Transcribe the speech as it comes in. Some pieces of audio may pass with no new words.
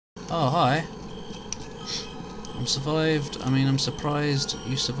Oh, hi. I'm surprised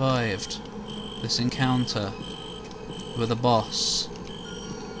you survived this encounter with a boss.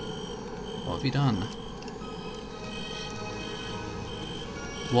 What have you done?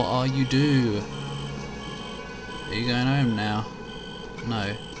 What are you do? Are you going home now?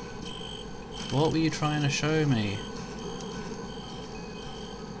 No. What were you trying to show me?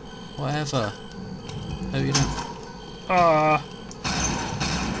 Whatever. Hope you don't... Ah!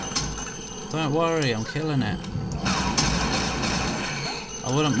 Don't worry, I'm killing it.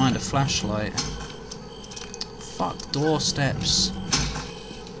 I wouldn't mind a flashlight. Fuck doorsteps.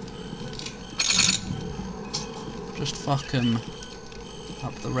 Just fuck 'em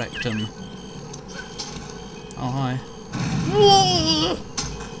up the rectum. Oh, hi.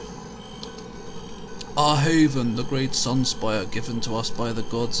 Our haven, the great Sunspire given to us by the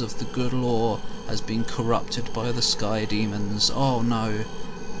gods of the good law, has been corrupted by the sky demons. Oh no.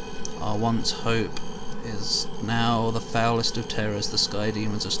 Our once hope is now the foulest of terrors. The sky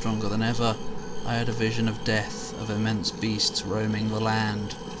demons are stronger than ever. I had a vision of death, of immense beasts roaming the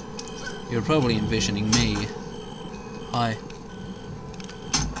land. You're probably envisioning me. Hi.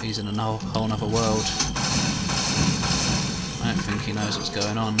 He's in a whole nother world. I don't think he knows what's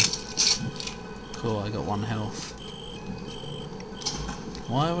going on. Cool, I got 1 health.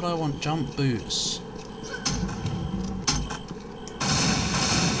 Why would I want jump boots?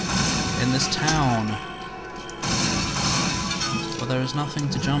 In this town, but there is nothing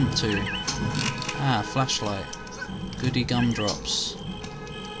to jump to. Ah, flashlight. Goody gumdrops.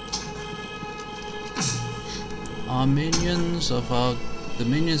 The minions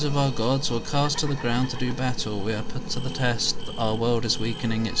of our gods were cast to the ground to do battle. We are put to the test. Our world is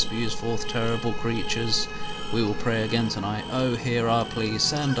weakening. It spews forth terrible creatures. We will pray again tonight. Oh, hear our plea.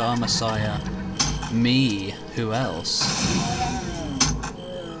 Send our Messiah. Me. Who else?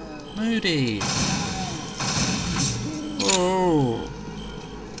 Moody. Oh.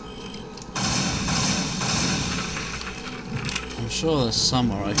 I'm sure there's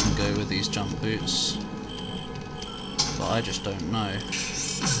somewhere I can go with these jump boots, but I just don't know.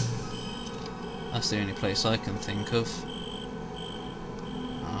 That's the only place I can think of.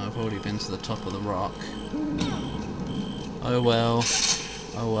 I've already been to the top of the rock. Oh well.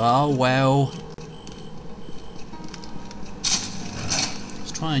 Oh well, well.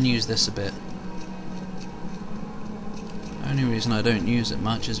 Let's try and use this a bit. The only reason I don't use it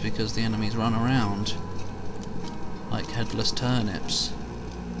much is because the enemies run around like headless turnips.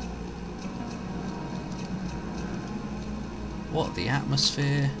 What, the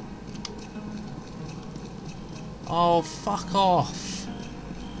atmosphere? Oh, fuck off!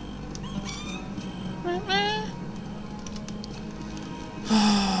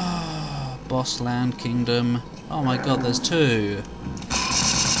 Boss Land Kingdom. Oh my god, there's 2.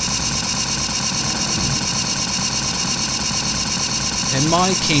 In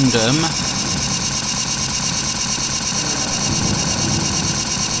my kingdom...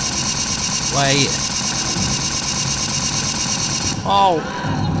 Wait. Oh!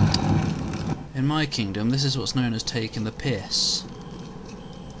 In my kingdom, this is what's known as taking the piss.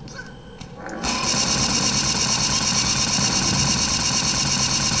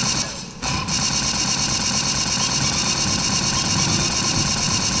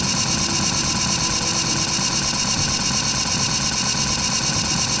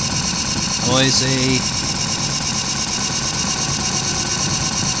 Noisy.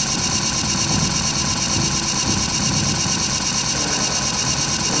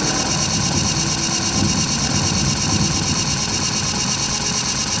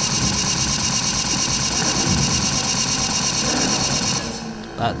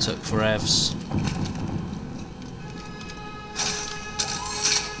 That took forevs.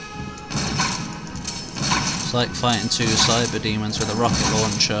 It's like fighting 2 cyber demons with a rocket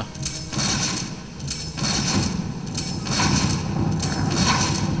launcher.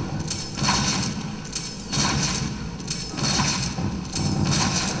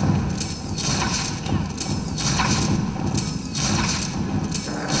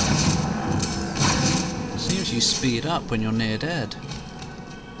 Seems you speed up when you're near dead.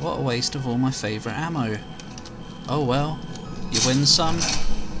 What a waste of all my favourite ammo. Oh well, you win some,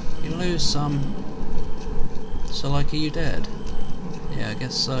 you lose some. So like, are you dead? Yeah, I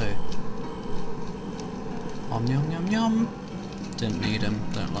guess so. Om yum yum yum. Didn't need him,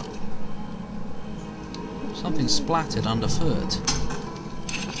 don't look. Something splattered underfoot.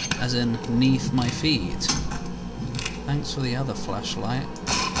 As in, neath my feet. Thanks for the other flashlight.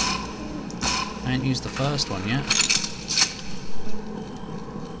 I ain't used the first one yet.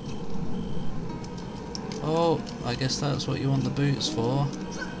 Oh, I guess that's what you want the boots for.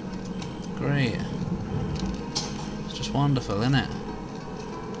 great. It's just wonderful, isn't it?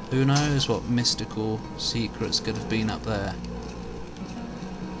 Who knows what mystical secrets could have been up there.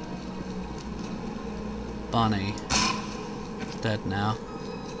 Bunny. Dead now.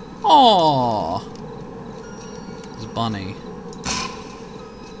 Oh, there's a bunny.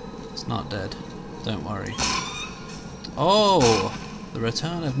 It's not dead. Don't worry. Oh, the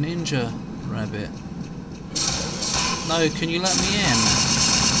return of Ninja Rabbit. No, can you let me in?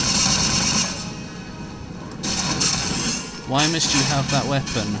 Why must you have that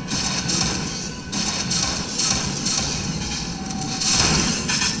weapon?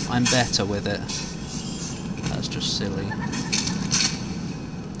 I'm better with it. That's just silly.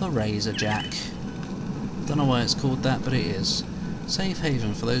 The Razor Jack. Don't know why it's called that, but it is. Safe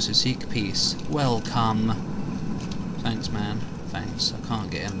haven for those who seek peace. Welcome. Thanks, man. Thanks. I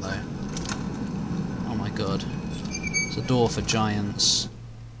can't get in though. Oh my god. It's a door for giants.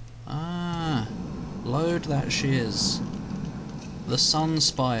 Ah. Load that shiz. The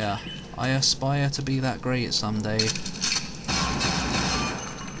Sunspire. I aspire to be that great someday.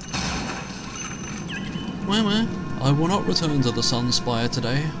 Where? I will not return to the Sunspire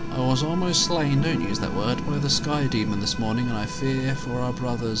today. I was almost slain, don't use that word, by the Sky Demon this morning, and I fear for our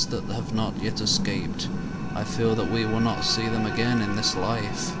brothers that have not yet escaped. I feel that we will not see them again in this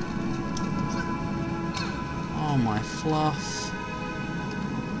life. Oh my fluff.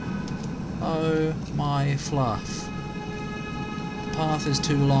 Oh my fluff. The path is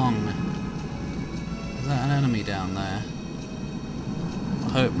too long. Is that an enemy down there? I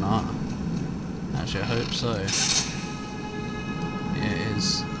hope not. Actually, I hope so. Yeah, it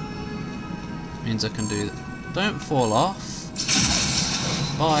is. Means I can do that. Don't fall off.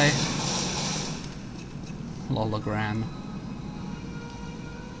 Bye. Lologram.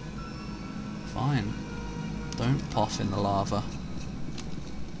 Fine. Don't puff in the lava.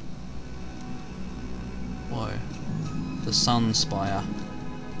 Whoa. The Sunspire.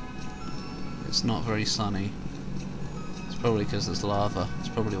 It's not very sunny. It's probably because there's lava. It's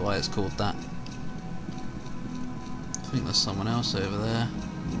probably why it's called that. I think there's someone else over there.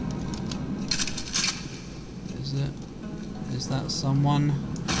 Is it? Is that someone?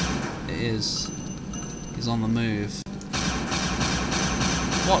 It is. He's on the move.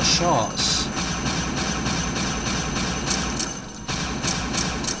 What shots?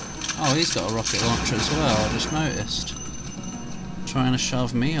 Oh, he's got a rocket launcher as well, I just noticed. Trying to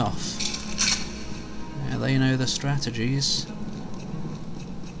shove me off. Yeah, they know the strategies.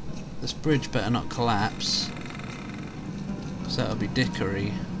 This bridge better not collapse. So that would be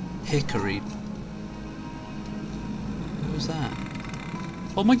Hickory. Who was that?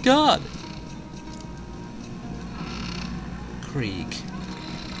 Oh my god! Creek.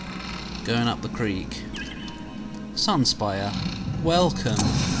 Going up the creek. Sunspire. Welcome.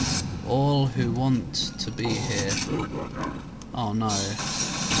 All who want to be here. Oh no.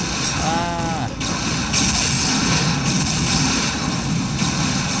 Ah!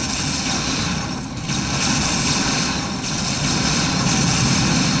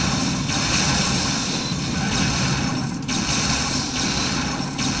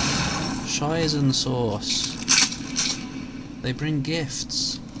 Shies and sauce. They bring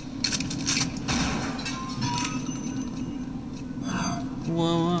gifts.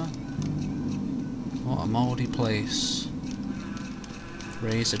 Whoa. What a mouldy place.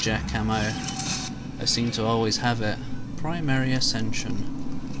 Razor Jack ammo. I seem to always have it. Primary Ascension.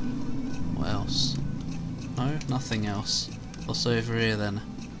 What else? No, nothing else. What's over here then?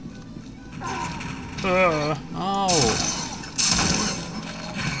 Oh!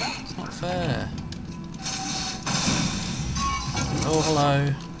 It's not fair. Oh,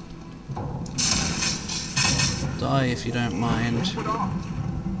 hello. Die if you don't mind.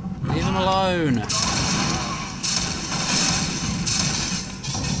 Leave him alone!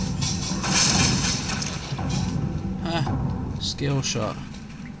 Skill shot.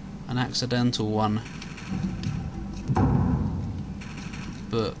 An accidental one.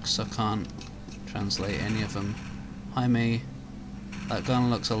 Books, I can't translate any of them. Hi me. That gun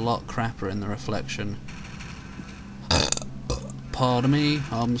looks a lot crapper in the reflection. Pardon me,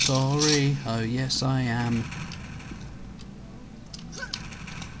 I'm sorry. Oh yes I am.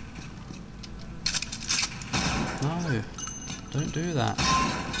 No, don't do that.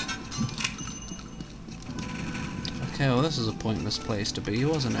 Okay, well this is a pointless place to be,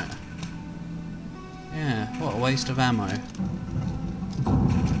 wasn't it? Yeah, what a waste of ammo.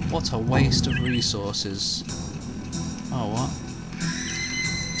 What a waste of resources. Oh, what?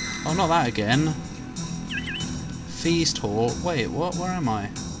 Oh, not that again. Feast hall. Wait, what? Where am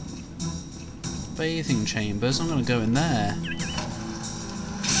I? Bathing chambers. I'm gonna go in there.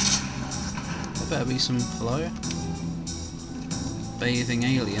 better be some... hello? Bathing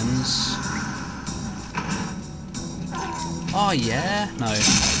aliens. Oh yeah? No.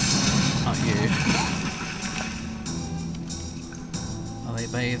 Not you. Are they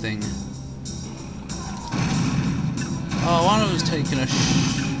bathing? Oh, one of them was taking a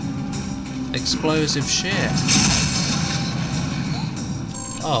explosive shit.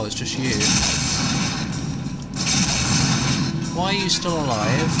 Oh, it's just you. Why are you still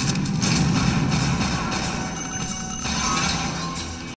alive?